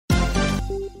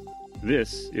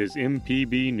This is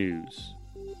MPB News.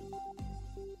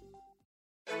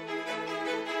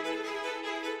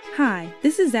 Hi,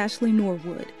 this is Ashley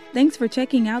Norwood. Thanks for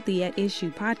checking out the At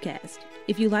Issue podcast.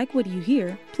 If you like what you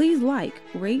hear, please like,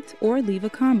 rate, or leave a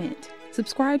comment.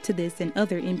 Subscribe to this and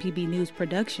other MPB News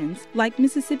productions like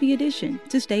Mississippi Edition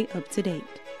to stay up to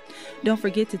date. Don't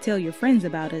forget to tell your friends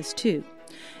about us, too.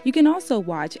 You can also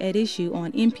watch At Issue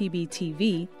on MPB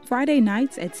TV Friday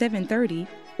nights at 7:30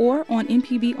 or on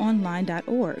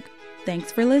mpbonline.org.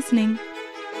 Thanks for listening.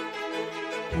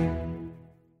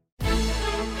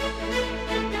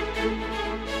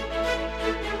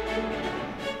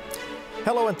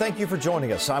 Hello and thank you for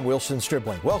joining us. I'm Wilson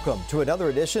Stribling. Welcome to another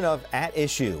edition of At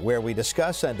Issue, where we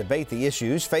discuss and debate the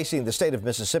issues facing the state of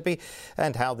Mississippi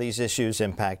and how these issues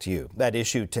impact you. At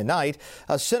issue tonight,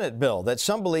 a Senate bill that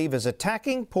some believe is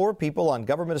attacking poor people on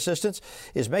government assistance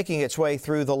is making its way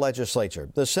through the legislature.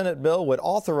 The Senate bill would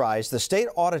authorize the state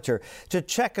auditor to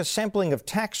check a sampling of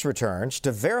tax returns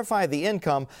to verify the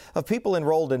income of people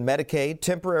enrolled in Medicaid,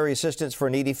 Temporary Assistance for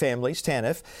Needy Families,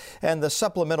 TANF, and the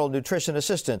Supplemental Nutrition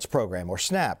Assistance Program, or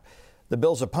SNAP. The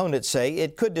bill's opponents say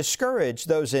it could discourage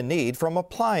those in need from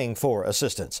applying for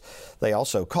assistance. They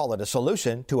also call it a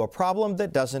solution to a problem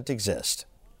that doesn't exist.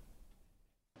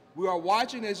 We are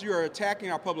watching as you are attacking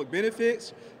our public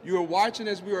benefits. You are watching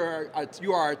as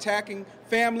you are attacking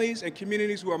families and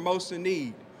communities who are most in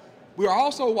need. We are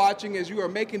also watching as you are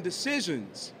making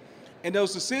decisions. And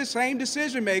those same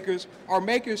decision makers are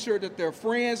making sure that their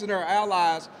friends and their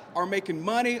allies are making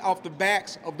money off the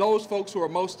backs of those folks who are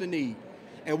most in need.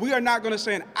 And we are not going to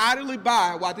stand idly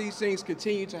by while these things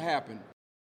continue to happen.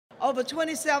 Over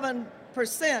 27%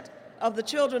 of the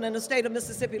children in the state of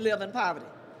Mississippi live in poverty.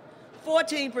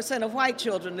 14% of white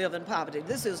children live in poverty.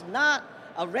 This is not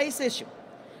a race issue.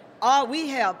 We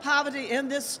have poverty in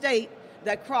this state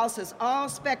that crosses all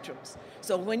spectrums.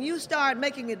 So when you start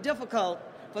making it difficult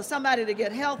for somebody to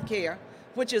get health care,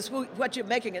 which is what you're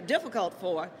making it difficult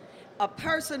for, a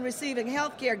person receiving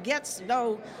health care gets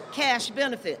no cash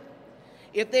benefit.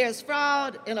 If there's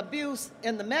fraud and abuse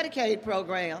in the Medicaid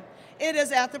program, it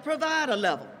is at the provider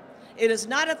level. It is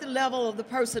not at the level of the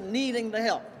person needing the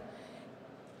help.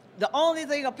 The only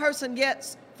thing a person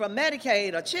gets from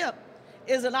Medicaid or CHIP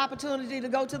is an opportunity to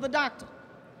go to the doctor.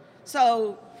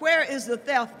 So where is the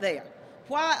theft there?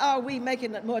 Why are we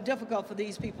making it more difficult for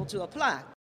these people to apply?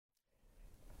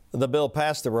 The bill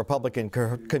passed the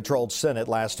Republican-controlled Senate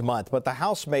last month, but the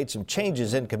House made some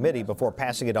changes in committee before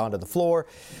passing it onto the floor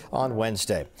on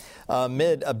Wednesday.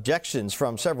 Amid objections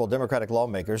from several Democratic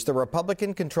lawmakers, the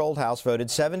Republican-controlled House voted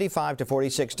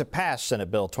 75-46 to pass Senate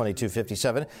Bill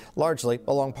 2257, largely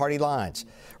along party lines.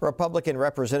 Republican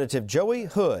Representative Joey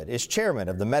Hood is chairman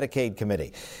of the Medicaid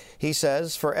Committee. He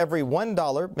says for every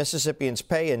 $1 Mississippians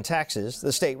pay in taxes,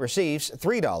 the state receives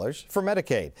 $3 for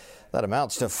Medicaid. That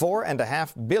amounts to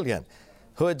 $4.5 billion.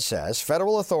 Hood says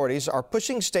federal authorities are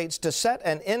pushing states to set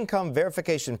an income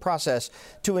verification process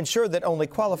to ensure that only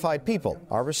qualified people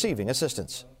are receiving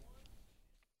assistance.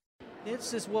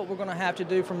 This is what we're going to have to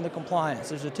do from the compliance.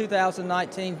 There's a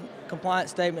 2019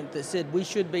 compliance statement that said we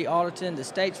should be auditing. The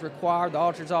state's required, the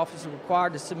auditor's office is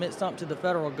required to submit something to the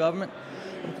federal government.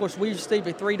 Of course, we received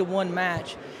a 3-to-1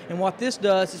 match, and what this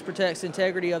does is protects the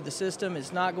integrity of the system.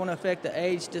 It's not going to affect the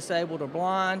aged, disabled, or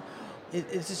blind.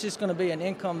 It's just going to be an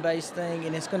income-based thing,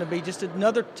 and it's going to be just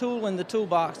another tool in the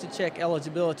toolbox to check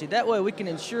eligibility. That way we can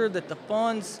ensure that the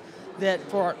funds that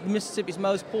for Mississippi's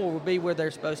most poor will be where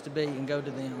they're supposed to be and go to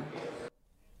them.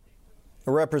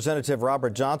 Representative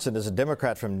Robert Johnson is a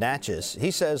Democrat from Natchez.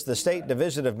 He says the state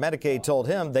division of Medicaid told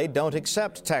him they don't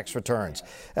accept tax returns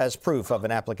as proof of an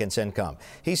applicant's income.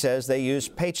 He says they use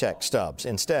paycheck stubs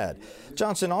instead.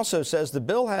 Johnson also says the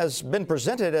bill has been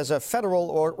presented as a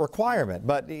federal requirement,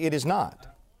 but it is not.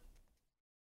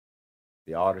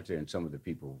 The auditor and some of the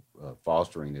people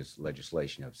fostering this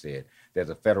legislation have said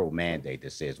there's a federal mandate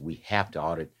that says we have to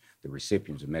audit the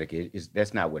recipients of Medicaid.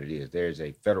 That's not what it is. There's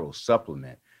a federal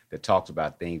supplement that talks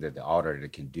about things that the auditor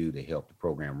can do to help the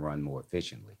program run more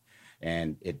efficiently.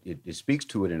 And it speaks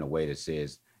to it in a way that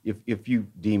says, if you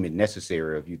deem it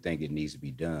necessary or if you think it needs to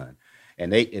be done.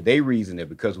 And they reason that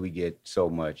because we get so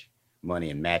much money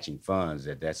in matching funds,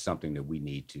 that's something that we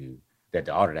need to, that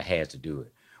the auditor has to do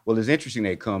it. Well, it's interesting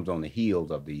that it comes on the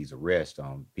heels of these arrests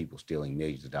on people stealing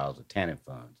millions of dollars of TANF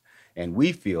funds. And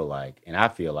we feel like, and I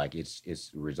feel like it's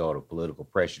a result of political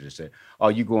pressure to say, oh,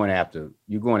 you're going after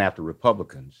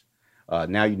Republicans.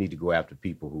 Now you need to go after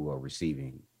people who are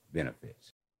receiving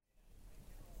benefits.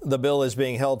 The bill is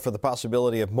being held for the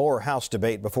possibility of more House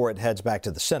debate before it heads back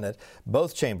to the Senate.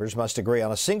 Both chambers must agree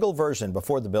on a single version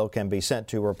before the bill can be sent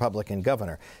to Republican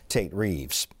Governor Tate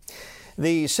Reeves.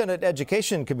 The Senate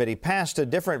Education Committee passed a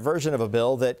different version of a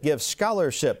bill that gives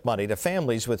scholarship money to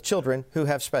families with children who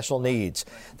have special needs.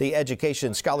 The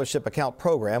Education Scholarship Account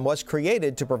program was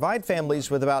created to provide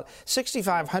families with about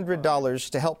 $6,500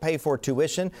 to help pay for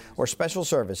tuition or special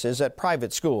services at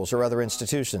private schools or other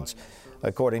institutions.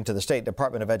 According to the State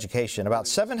Department of Education, about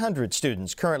 700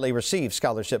 students currently receive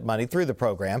scholarship money through the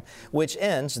program, which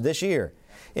ends this year.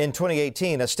 In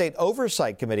 2018, a state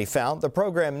oversight committee found the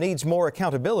program needs more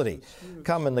accountability.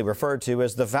 Commonly referred to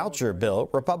as the voucher bill,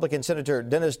 Republican Senator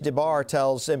Dennis DeBar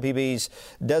tells MPB's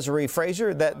Desiree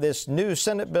Frazier that this new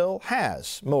Senate bill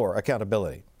has more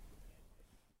accountability.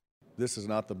 This is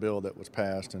not the bill that was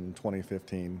passed in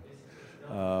 2015.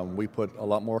 We put a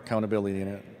lot more accountability in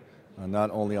it,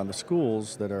 not only on the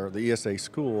schools that are the ESA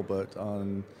school, but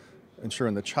on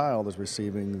ensuring the child is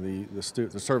receiving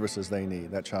the services they need,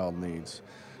 that child needs.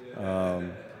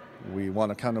 We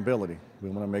want accountability. We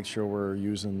want to make sure we're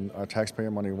using our taxpayer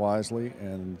money wisely,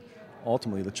 and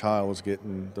ultimately the child is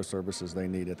getting the services they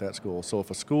need at that school. So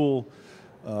if a school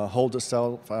holds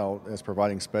itself out as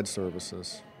providing SPED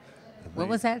services. What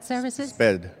was that, services?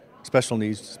 SPED, special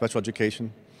needs, special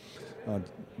education,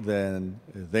 then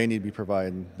they need to be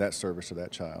providing that service to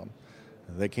that child.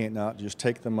 They can't not just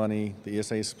take the money, the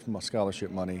ESA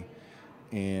scholarship money,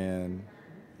 and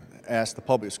ask the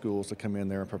public schools to come in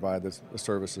there and provide the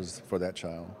services for that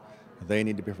child. They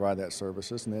need to provide that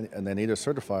services, and they need to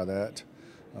certify that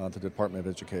to the Department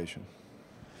of Education.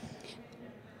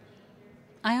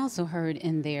 I also heard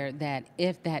in there that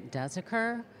if that does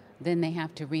occur, then they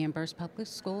have to reimburse public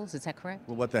schools. Is that correct?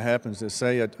 Well, what that happens is,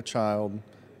 say a child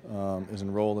is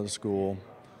enrolled in a school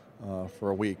for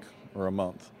a week or a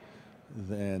month,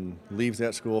 then leaves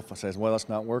that school, says, well, it's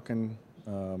not working.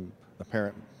 The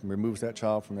parent removes that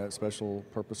child from that special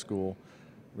purpose school,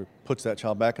 puts that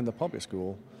child back in the public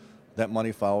school. That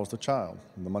money follows the child.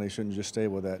 And the money shouldn't just stay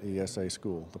with that ESA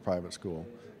school, the private school.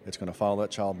 It's going to follow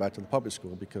that child back to the public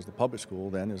school, because the public school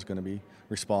then is going to be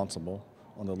responsible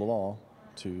under the law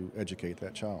to educate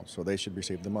that child. So they should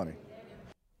receive the money.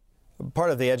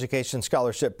 Part of the Education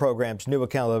Scholarship Program's new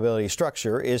accountability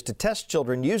structure is to test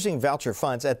children using voucher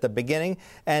funds at the beginning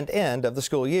and end of the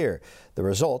school year. The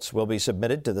results will be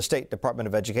submitted to the State Department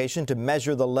of Education to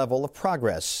measure the level of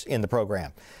progress in the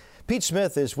program. Pete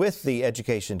Smith is with the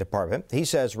Education Department. He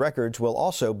says records will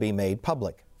also be made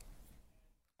public.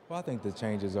 Well, I think the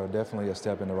changes are definitely a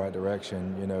step in the right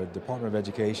direction. You know, Department of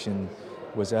Education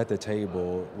was at the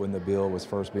table when the bill was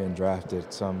first being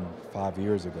drafted some 5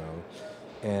 years ago.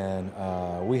 And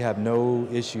we have no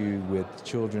issue with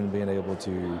children being able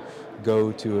to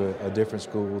go to a different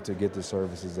school to get the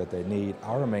services that they need.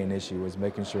 Our main issue is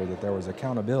making sure that there was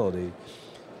accountability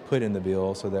put in the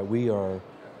bill so that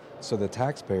so the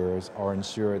taxpayers are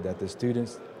ensured that the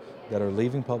students that are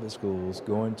leaving public schools,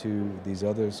 going to these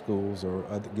other schools or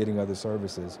getting other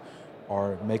services,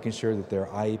 are making sure that their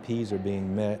IEPs are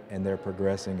being met and they're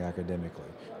progressing academically,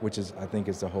 which is, I think,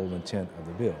 is the whole intent of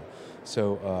the bill.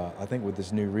 So I think with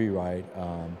this new rewrite,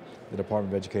 the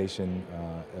Department of Education,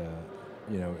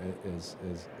 is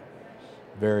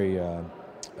very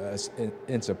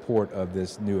in support of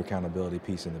this new accountability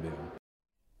piece in the bill.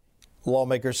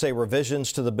 Lawmakers say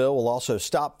revisions to the bill will also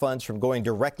stop funds from going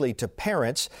directly to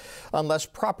parents unless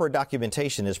proper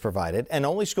documentation is provided, and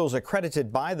only schools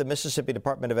accredited by the Mississippi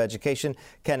Department of Education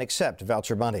can accept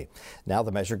voucher money. Now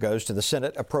the measure goes to the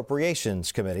Senate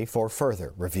Appropriations Committee for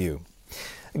further review.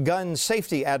 Gun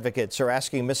safety advocates are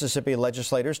asking Mississippi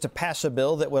legislators to pass a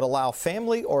bill that would allow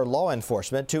family or law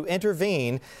enforcement to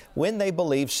intervene when they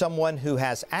believe someone who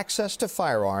has access to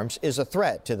firearms is a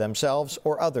threat to themselves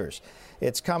or others.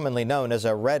 It's commonly known as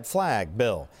a red flag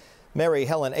bill. Mary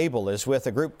Helen Abel is with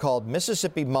a group called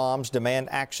Mississippi Moms Demand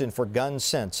Action for Gun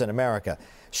Sense in America.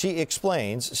 She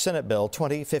explains Senate Bill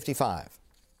 2055.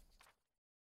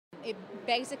 It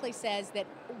basically says that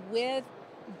with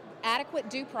adequate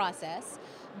due process,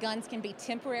 guns can be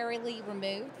temporarily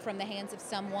removed from the hands of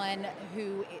someone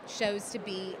who it shows to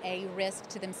be a risk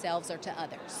to themselves or to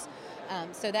others.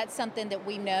 So that's something that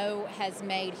we know has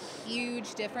made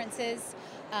huge differences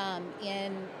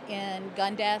in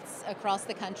gun deaths across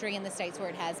the country in the states where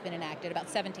it has been enacted. About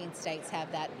 17 states have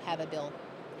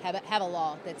a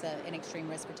law that's an extreme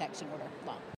risk protection order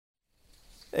law.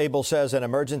 Abel says an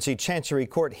emergency Chancery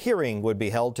Court hearing would be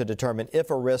held to determine if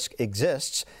a risk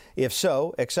exists. If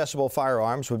so, accessible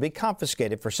firearms would be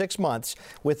confiscated for 6 months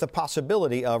with the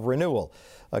possibility of renewal.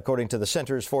 According to the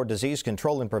Centers for Disease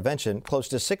Control and Prevention, close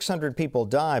to 600 people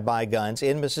die by guns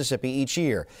in Mississippi each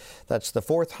year. That's the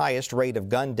fourth highest rate of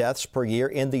gun deaths per year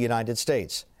in the United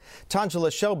States. Tangela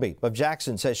Shelby of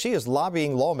Jackson says she is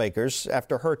lobbying lawmakers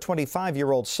after her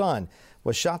 25-year-old son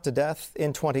was shot to death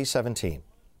in 2017.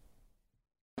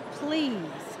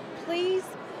 Please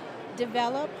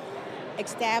develop,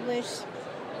 establish,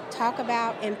 talk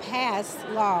about, and pass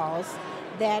laws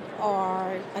that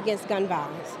are against gun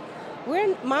violence.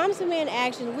 We're Moms Demand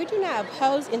Action. We do not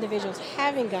oppose individuals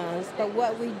having guns, but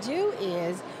what we do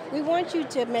is we want you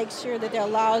to make sure that there are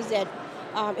laws that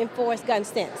enforce gun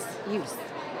sense use.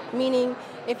 Meaning,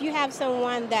 if you have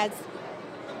someone that's,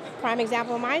 prime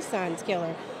example, my son's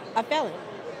killer, a felon.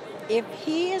 If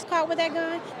he is caught with that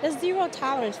gun, there's zero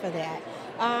tolerance for that.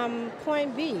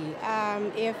 Point B,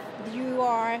 if you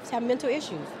have mental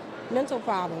issues, mental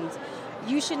problems,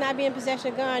 you should not be in possession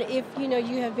of a gun if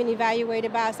you have been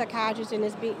evaluated by a psychiatrist and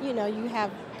you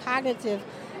have cognitive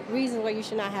reasons why you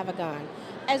should not have a gun.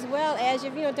 As well as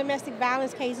if domestic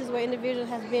violence cases where individuals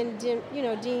have been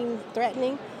deemed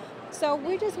threatening. So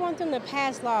we just want them to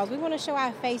pass laws. We want to show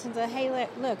our face and say, hey,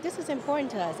 look, this is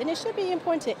important to us. And it should be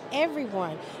important to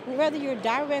everyone, whether you're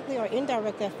directly or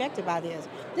indirectly affected by this.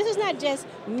 This is not just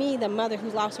me, the mother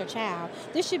who's lost her child.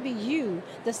 This should be you,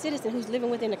 the citizen who's living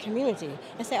within the community,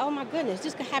 and say, oh my goodness,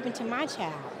 this could happen to my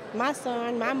child, my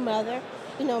son, my mother,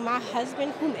 my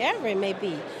husband, whomever it may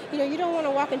be. You don't want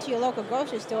to walk into your local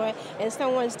grocery store and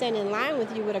someone standing in line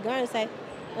with you with a gun and say,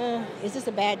 is this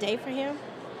a bad day for him?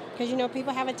 Because,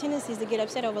 people have a tendency to get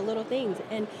upset over little things.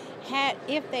 And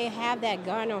if they have that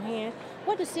gun on hand,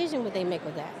 what decision would they make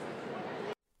with that?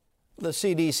 The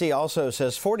CDC also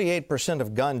says 48%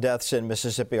 of gun deaths in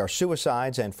Mississippi are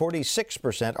suicides and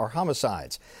 46% are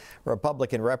homicides.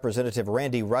 Republican Representative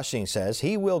Randy Rushing says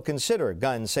he will consider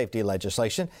gun safety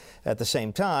legislation. At the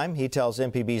same time, he tells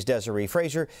MPB's Desiree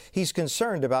Frazier he's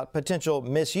concerned about potential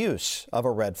misuse of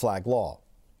a red flag law.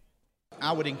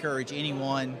 I would encourage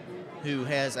anyone who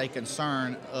has a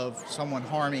concern of someone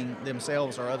harming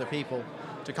themselves or other people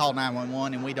to call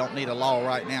 911, and we don't need a law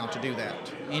right now to do that.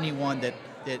 Anyone that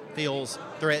feels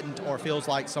threatened or feels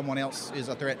like someone else is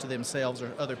a threat to themselves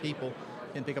or other people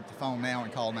can pick up the phone now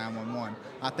and call 911.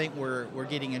 I think we're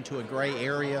getting into a gray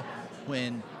area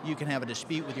when you can have a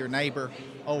dispute with your neighbor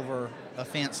over a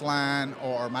fence line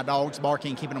or my dog's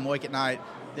barking, keeping them awake at night.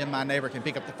 Then my neighbor can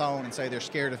pick up the phone and say they're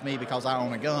scared of me because I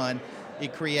own a gun.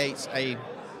 It creates an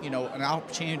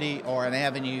opportunity or an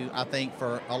avenue, I think,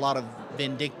 for a lot of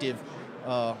vindictive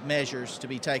measures to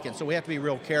be taken. So we have to be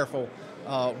real careful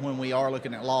when we are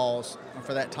looking at laws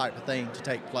for that type of thing to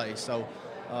take place. So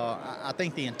I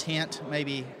think the intent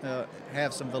maybe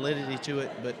have some validity to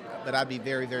it, but I'd be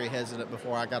very, very hesitant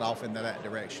before I got off into that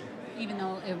direction. Even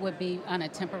though it would be on a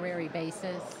temporary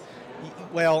basis?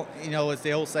 Well, as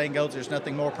the old saying goes, there's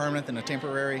nothing more permanent than a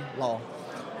temporary law.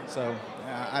 So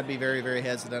I'd be very, very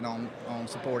hesitant on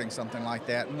supporting something like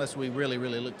that unless we really,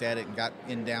 really looked at it and got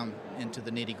down into the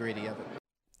nitty-gritty of it.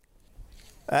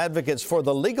 Advocates for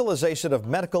the legalization of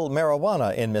medical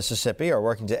marijuana in Mississippi are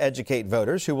working to educate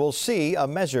voters who will see a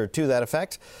measure to that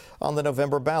effect on the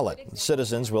November ballot.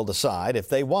 Citizens will decide if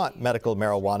they want medical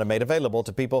marijuana made available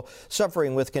to people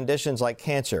suffering with conditions like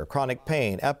cancer, chronic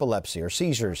pain, epilepsy, or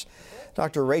seizures.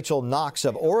 Dr. Rachel Knox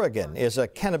of Oregon is a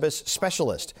cannabis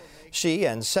specialist. She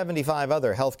and 75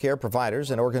 other healthcare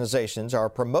providers and organizations are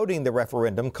promoting the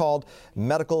referendum called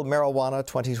Medical Marijuana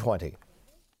 2020.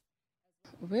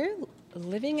 We're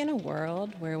living in a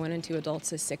world where 1 in 2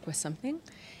 adults is sick with something,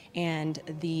 and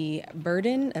the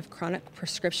burden of chronic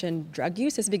prescription drug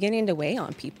use is beginning to weigh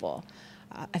on people.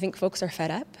 I think folks are fed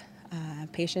up.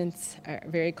 Patients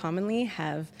very commonly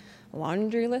have a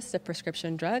laundry list of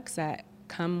prescription drugs that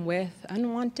come with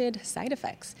unwanted side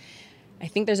effects. I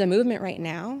think there's a movement right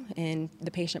now in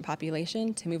the patient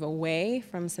population to move away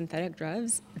from synthetic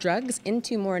drugs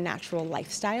into more natural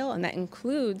lifestyle, and that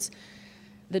includes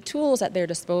the tools at their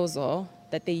disposal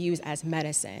that they use as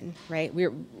medicine, right?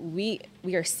 We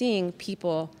are seeing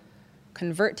people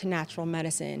convert to natural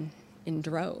medicine in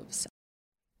droves.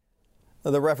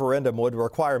 The referendum would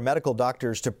require medical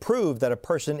doctors to prove that a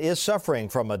person is suffering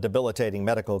from a debilitating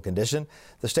medical condition.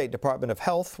 The State Department of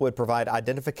Health would provide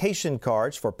identification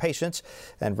cards for patients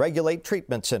and regulate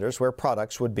treatment centers where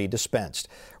products would be dispensed.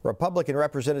 Republican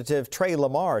Representative Trey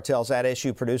Lamar tells At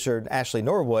Issue producer Ashley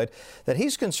Norwood that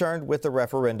he's concerned with the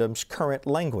referendum's current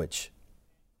language.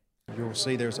 You'll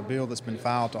see there's a bill that's been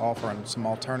filed to offer some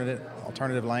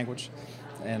alternative language,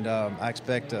 and I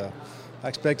expect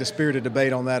a spirited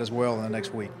debate on that as well in the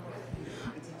next week.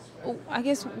 I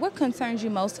guess what concerns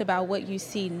you most about what you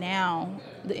see now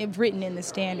written in the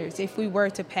standards if we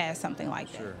were to pass something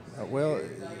like that? Sure. Well,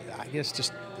 I guess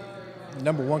just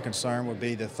number one concern would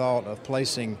be the thought of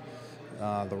placing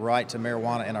the right to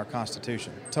marijuana in our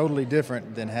Constitution. Totally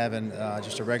different than having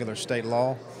just a regular state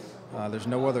law. There's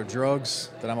no other drugs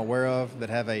that I'm aware of that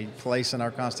have a place in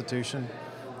our Constitution.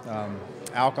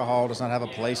 Alcohol does not have a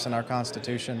place in our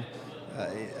Constitution.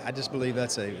 I just believe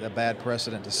that's a bad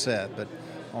precedent to set. But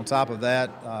on top of that,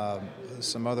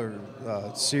 some other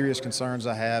serious concerns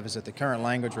I have is that the current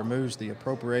language removes the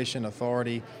appropriation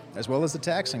authority as well as the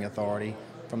taxing authority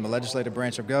from the legislative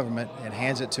branch of government and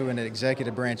hands it to an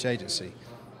executive branch agency.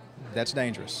 That's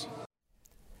dangerous.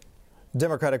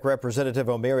 Democratic Representative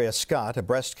O'Meara Scott, a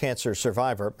breast cancer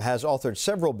survivor, has authored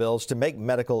several bills to make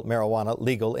medical marijuana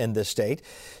legal in this state.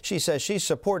 She says she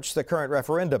supports the current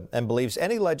referendum and believes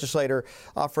any legislator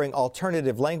offering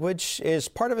alternative language is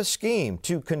part of a scheme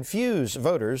to confuse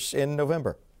voters in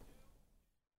November.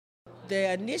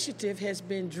 The initiative has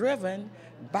been driven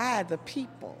by the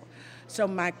people. So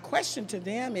my question to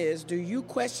them is, do you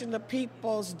question the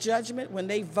people's judgment when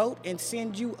they vote and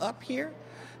send you up here?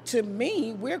 To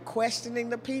me, we're questioning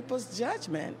the people's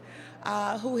judgment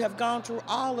who have gone through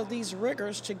all of these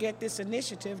rigors to get this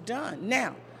initiative done.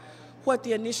 Now, what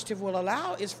the initiative will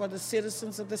allow is for the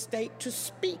citizens of the state to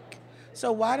speak.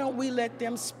 So why don't we let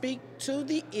them speak to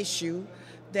the issue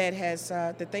that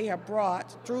that they have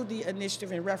brought through the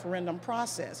initiative and referendum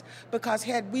process? Because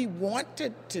had we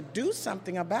wanted to do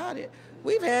something about it,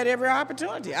 we've had every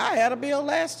opportunity. I had a bill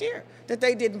last year that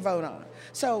they didn't vote on.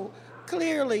 So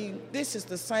clearly, this is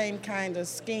the same kind of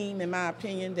scheme, in my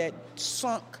opinion, that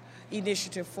sunk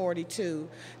Initiative 42,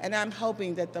 and I'm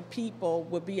hoping that the people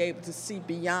will be able to see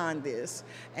beyond this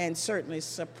and certainly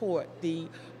support the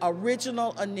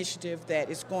original initiative that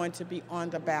is going to be on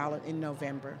the ballot in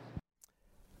November.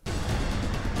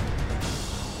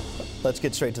 Let's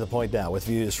get straight to the point now with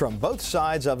views from both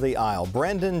sides of the aisle.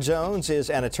 Brandon Jones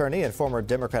is an attorney and former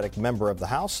Democratic member of the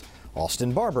House.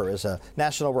 Austin Barber is a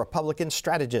national Republican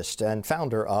strategist and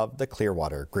founder of the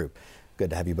Clearwater Group.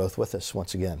 Good to have you both with us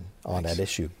once again on that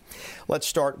issue. Let's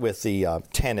start with the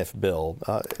TANF bill.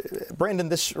 Brandon,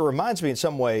 this reminds me in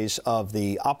some ways of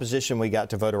the opposition we got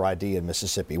to voter ID in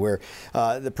Mississippi, where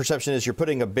the perception is you're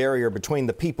putting a barrier between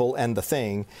the people and the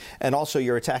thing, and also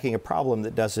you're attacking a problem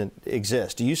that doesn't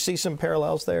exist. Do you see some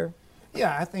parallels there?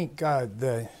 Yeah, I think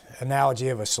the analogy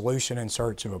of a solution in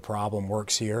search of a problem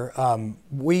works here.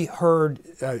 We heard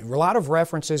a lot of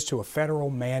references to a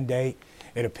federal mandate.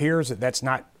 It appears that that's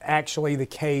not actually the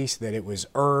case, that it was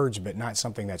urged but not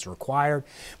something that's required.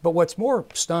 But what's more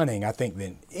stunning, I think,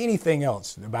 than anything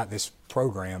else about this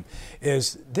program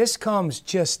is this comes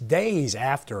just days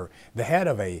after the head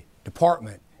of a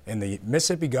department in the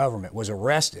Mississippi government was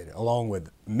arrested, along with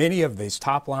many of these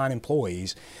top-line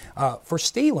employees, for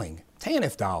stealing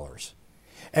TANF dollars.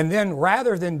 And then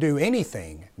rather than do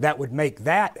anything that would make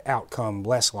that outcome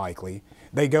less likely,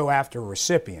 they go after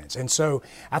recipients. And so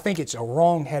I think it's a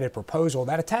wrong-headed proposal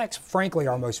that attacks, frankly,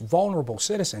 our most vulnerable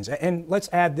citizens. And let's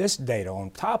add this data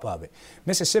on top of it.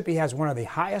 Mississippi has one of the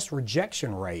highest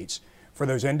rejection rates for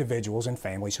those individuals and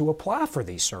families who apply for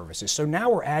these services. So now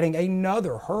we're adding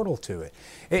another hurdle to it.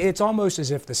 It's almost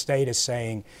as if the state is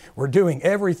saying we're doing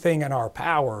everything in our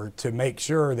power to make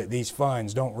sure that these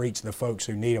funds don't reach the folks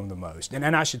who need them the most.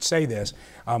 And I should say this,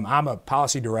 I'm a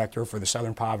policy director for the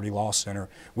Southern Poverty Law Center.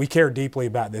 We care deeply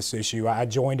about this issue. I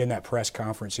joined in that press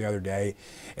conference the other day.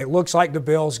 It looks like the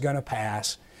bill's going to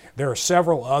pass. There are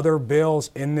several other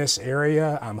bills in this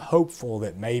area. I'm hopeful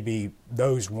that maybe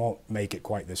those won't make it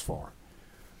quite this far.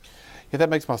 Yeah, that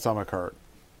makes my stomach hurt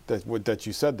that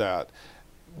you said that,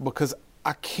 because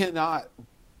I cannot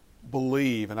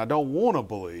believe, and I don't want to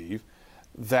believe,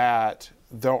 that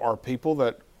there are people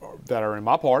that are in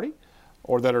my party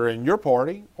or that are in your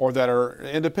party or that are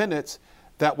independents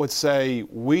that would say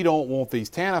we don't want these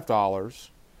TANF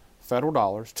dollars, federal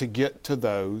dollars, to get to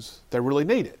those that really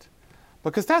need it.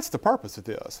 Because that's the purpose of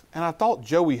this. And I thought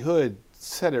Joey Hood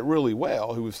said it really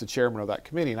well, who was the chairman of that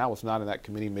committee, and I was not in that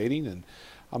committee meeting, and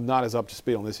I'm not as up to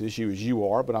speed on this issue as you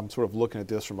are, but I'm sort of looking at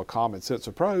this from a common sense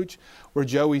approach, where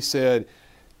Joey said,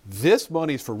 this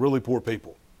money is for really poor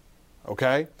people,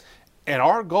 okay? And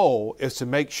our goal is to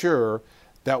make sure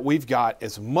that we've got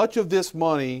as much of this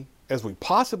money as we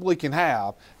possibly can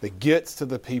have that gets to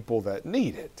the people that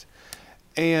need it.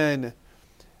 And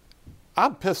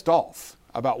I'm pissed off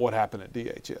about what happened at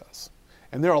DHS.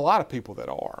 And there are a lot of people that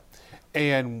are.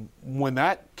 And when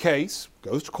that case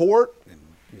goes to court and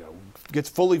gets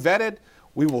fully vetted,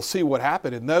 we will see what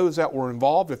happened. And those that were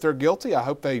involved, if they're guilty, I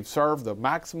hope they serve the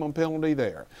maximum penalty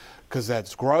there, because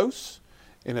that's gross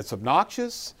and it's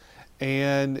obnoxious,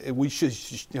 and we should,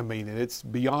 it's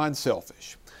beyond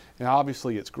selfish. And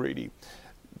obviously it's greedy.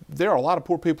 There are a lot of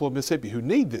poor people in Mississippi who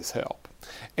need this help.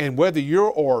 And whether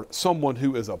you're or someone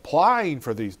who is applying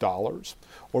for these dollars,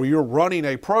 or you're running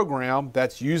a program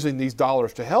that's using these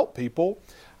dollars to help people,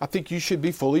 I think you should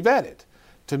be fully vetted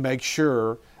to make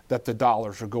sure that the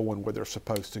dollars are going where they're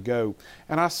supposed to go.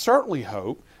 And I certainly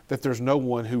hope that there's no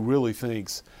one who really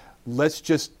thinks, let's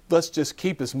just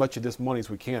keep as much of this money as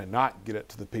we can and not get it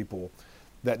to the people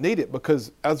that need it.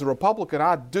 Because as a Republican,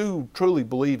 I do truly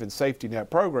believe in safety net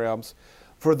programs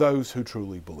for those who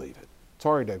truly believe it.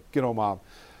 Sorry to get on my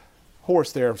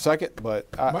horse there a second, but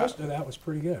most of that was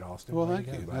pretty good, Austin. Well, thank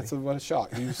you. That's what a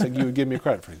shock. You said you would give me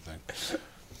credit for anything.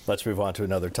 Let's move on to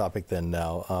another topic then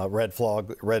now. Red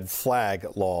flag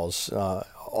laws.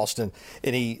 Austin,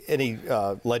 any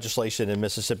legislation in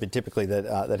Mississippi typically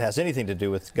that has anything to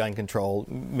do with gun control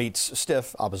meets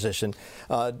stiff opposition.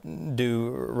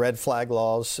 Do red flag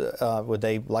laws, would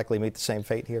they likely meet the same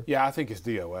fate here? Yeah, I think it's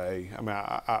DOA. I mean,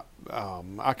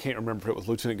 I can't remember if it was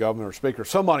Lieutenant Governor or Speaker.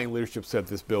 Somebody in leadership said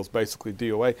this bill is basically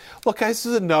DOA. Look, this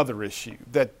is another issue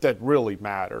that really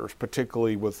matters,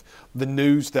 particularly with the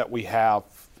news that we have.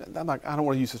 I don't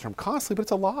want to use this term constantly, but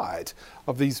it's a lot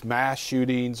of these mass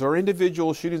shootings or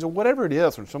individual shootings or whatever it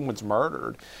is when someone's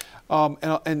murdered.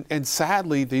 And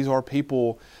sadly, these are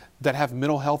people that have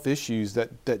mental health issues that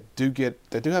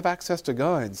do have access to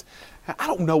guns. I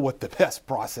don't know what the best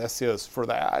process is for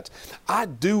that. I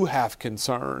do have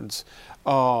concerns,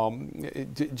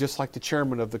 just like the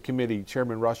chairman of the committee,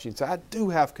 Chairman Rushing said, I do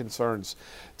have concerns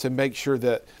to make sure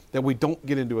that we don't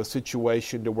get into a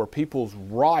situation to where people's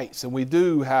rights, and we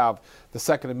do have the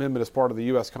Second Amendment as part of the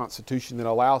U.S. Constitution that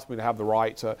allows me to have the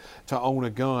right to own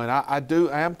a gun. I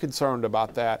am concerned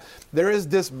about that. There is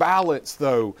this balance,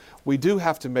 though. We do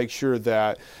have to make sure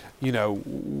that,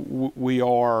 we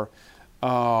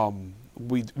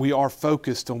are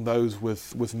focused on those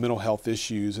with mental health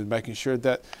issues and making sure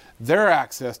that their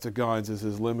access to guns is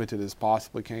as limited as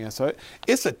possibly can. So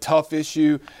it's a tough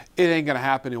issue. It ain't going to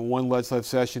happen in one legislative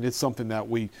session. It's something that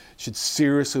we should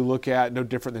seriously look at, no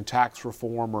different than tax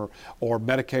reform or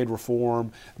Medicaid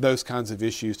reform, those kinds of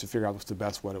issues to figure out what's the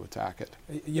best way to attack it.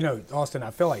 Austin, I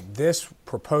feel like this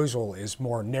proposal is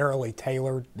more narrowly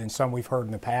tailored than some we've heard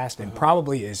in the past and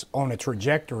probably is on a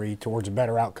trajectory towards a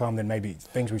better outcome than maybe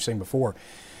things we've seen before.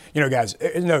 Guys,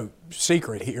 it's no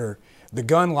secret here. The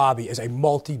gun lobby is a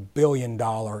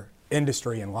multi-billion-dollar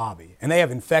industry and lobby, and they have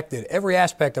infected every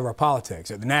aspect of our politics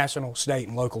at the national, state,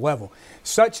 and local level,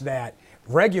 such that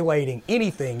regulating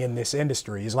anything in this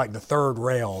industry is like the third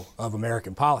rail of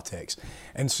American politics.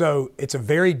 And so it's a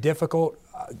very difficult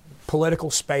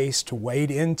political space to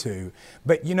wade into.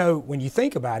 But, when you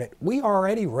think about it, we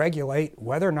already regulate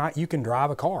whether or not you can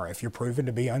drive a car if you're proven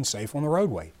to be unsafe on the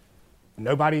roadway.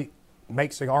 Nobody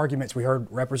makes the arguments we heard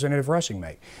Representative Rushing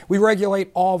make. We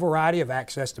regulate all variety of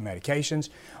access to medications,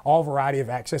 all variety of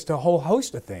access to a whole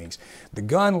host of things. The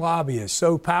gun lobby is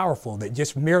so powerful that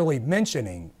just merely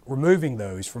removing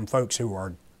those from folks who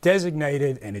are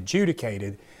designated and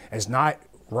adjudicated as not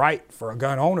right for a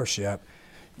gun ownership,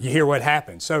 you hear what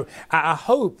happens. So I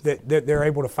hope that they're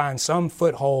able to find some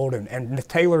foothold and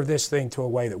tailor this thing to a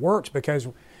way that works, because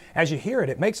as you hear it,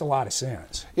 it makes a lot of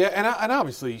sense. Yeah, and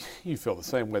obviously you feel the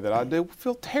same way that I do. I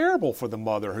feel terrible for the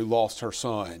mother who lost her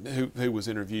son, who was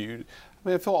interviewed. I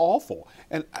mean, I feel awful.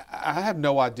 And I have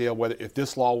no idea whether if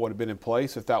this law would have been in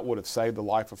place, if that would have saved the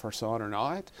life of her son or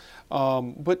not.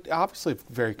 But obviously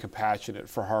very compassionate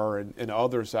for her and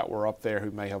others that were up there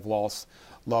who may have lost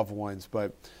loved ones.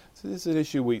 But this is an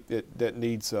issue that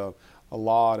needs a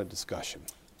lot of discussion.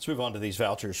 Let's move on to these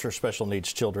vouchers for special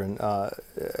needs children.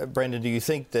 Brandon, do you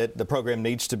think that the program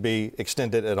needs to be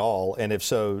extended at all? And if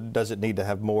so, does it need to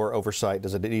have more oversight?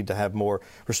 Does it need to have more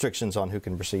restrictions on who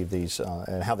can receive these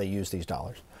and how they use these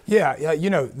dollars? Yeah,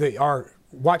 our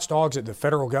watchdogs at the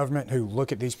federal government who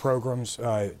look at these programs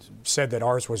said that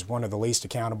ours was one of the least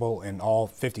accountable in all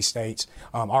 50 states.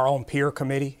 Our own peer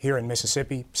committee here in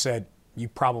Mississippi said you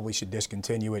probably should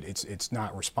discontinue it. It's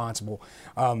not responsible.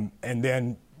 And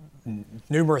then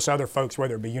numerous other folks,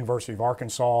 whether it be University of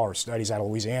Arkansas or studies out of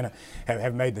Louisiana,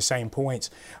 have made the same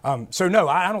points. So no,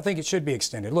 I don't think it should be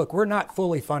extended. Look, we're not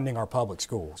fully funding our public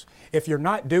schools. If you're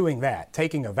not doing that,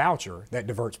 taking a voucher that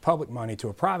diverts public money to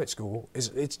a private school,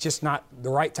 it's just not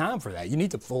the right time for that. You need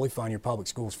to fully fund your public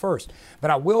schools first. But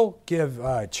I will give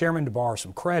Chairman DeBar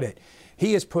some credit.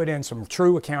 He has put in some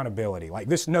true accountability, like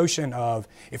this notion of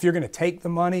if you're going to take the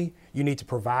money, you need to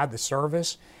provide the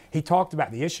service. He talked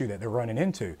about the issue that they're running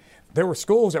into. there were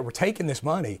schools that were taking this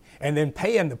money and then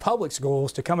paying the public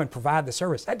schools to come and provide the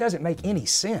service. That doesn't make any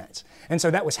sense. And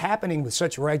so that was happening with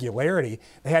such regularity,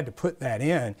 they had to put that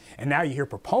in. And now you hear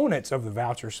proponents of the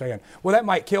voucher saying, well, that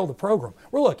might kill the program.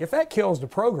 Well, look, if that kills the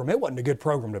program, it wasn't a good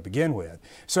program to begin with.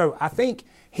 So I think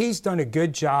he's done a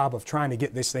good job of trying to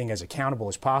get this thing as accountable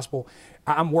as possible.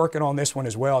 I'm working on this one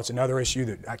as well. It's another issue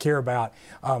that I care about.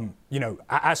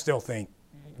 I still think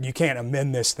you can't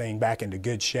amend this thing back into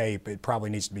good shape. It probably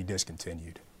needs to be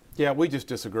discontinued. Yeah, we just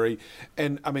disagree.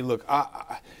 And I mean, look,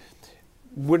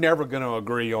 we're never going to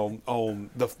agree on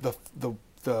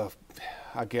the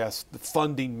I guess, the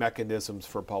funding mechanisms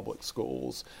for public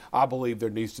schools. I believe there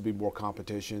needs to be more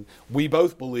competition. We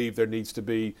both believe there needs to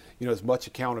be, as much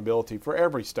accountability for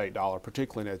every state dollar,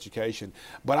 particularly in education.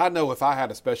 But I know if I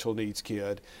had a special needs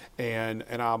kid, and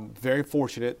I'm very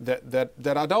fortunate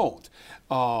that I don't.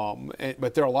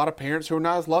 But there are a lot of parents who are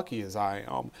not as lucky as I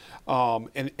am.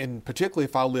 And particularly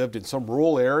if I lived in some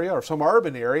rural area or some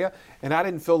urban area, and I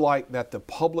didn't feel like that the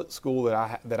public school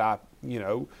that I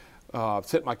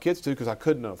sent my kids to because I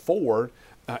couldn't afford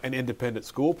an independent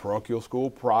school, parochial school,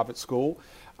 private school.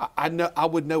 I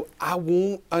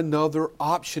want another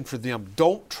option for them.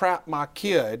 Don't trap my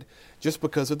kid just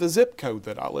because of the zip code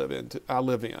that I live in.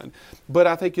 But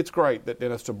I think it's great that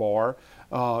Dennis DeBar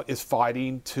is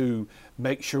fighting to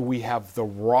make sure we have the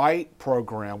right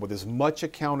program with as much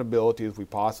accountability as we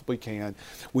possibly can.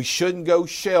 We shouldn't go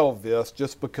shelve this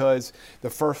just because the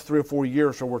first 3 or 4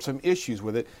 years there were some issues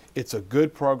with it. It's a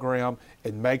good program.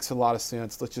 It makes a lot of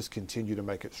sense. Let's just continue to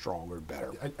make it stronger and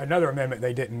better. Another amendment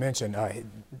they didn't mention,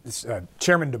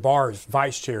 Chairman DeBar's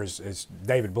vice chair is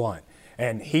David Blunt,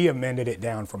 and he amended it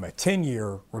down from a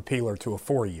 10-year repealer to a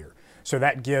 4-year. So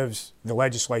that gives the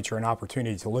legislature an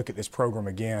opportunity to look at this program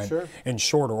again in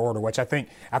shorter order, which I think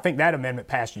that amendment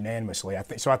passed unanimously. I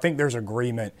think there's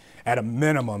agreement at a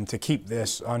minimum to keep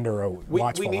this under a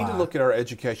watchful eye. We need to look at our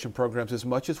education programs as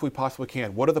much as we possibly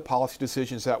can. What are the policy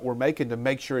decisions that we're making to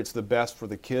make sure it's the best for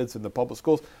the kids in the public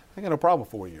schools? I got no problem with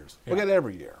 4 years. Look at it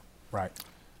every year. Right.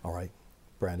 All right.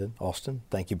 Brandon, Austin,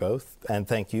 thank you both. And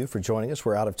thank you for joining us.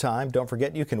 We're out of time. Don't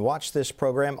forget you can watch this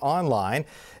program online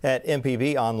at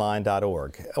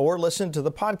mpbonline.org or listen to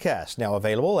the podcast now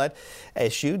available at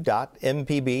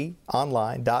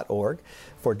issue.mpbonline.org.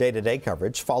 For day-to-day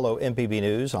coverage, follow MPB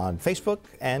News on Facebook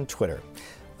and Twitter.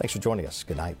 Thanks for joining us.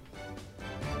 Good night.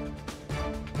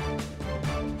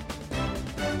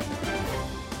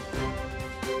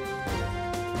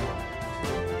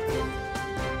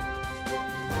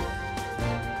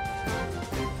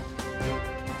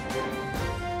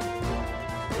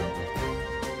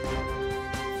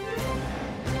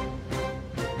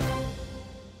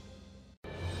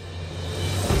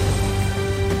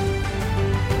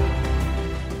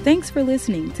 Thanks for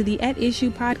listening to the At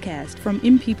Issue podcast from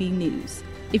MPB News.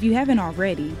 If you haven't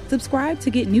already, subscribe to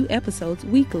get new episodes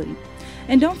weekly.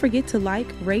 And don't forget to like,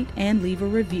 rate, and leave a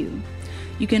review.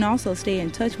 You can also stay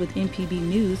in touch with MPB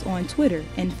News on Twitter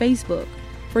and Facebook.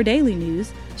 For daily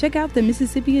news, check out the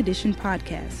Mississippi Edition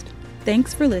podcast.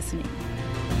 Thanks for listening.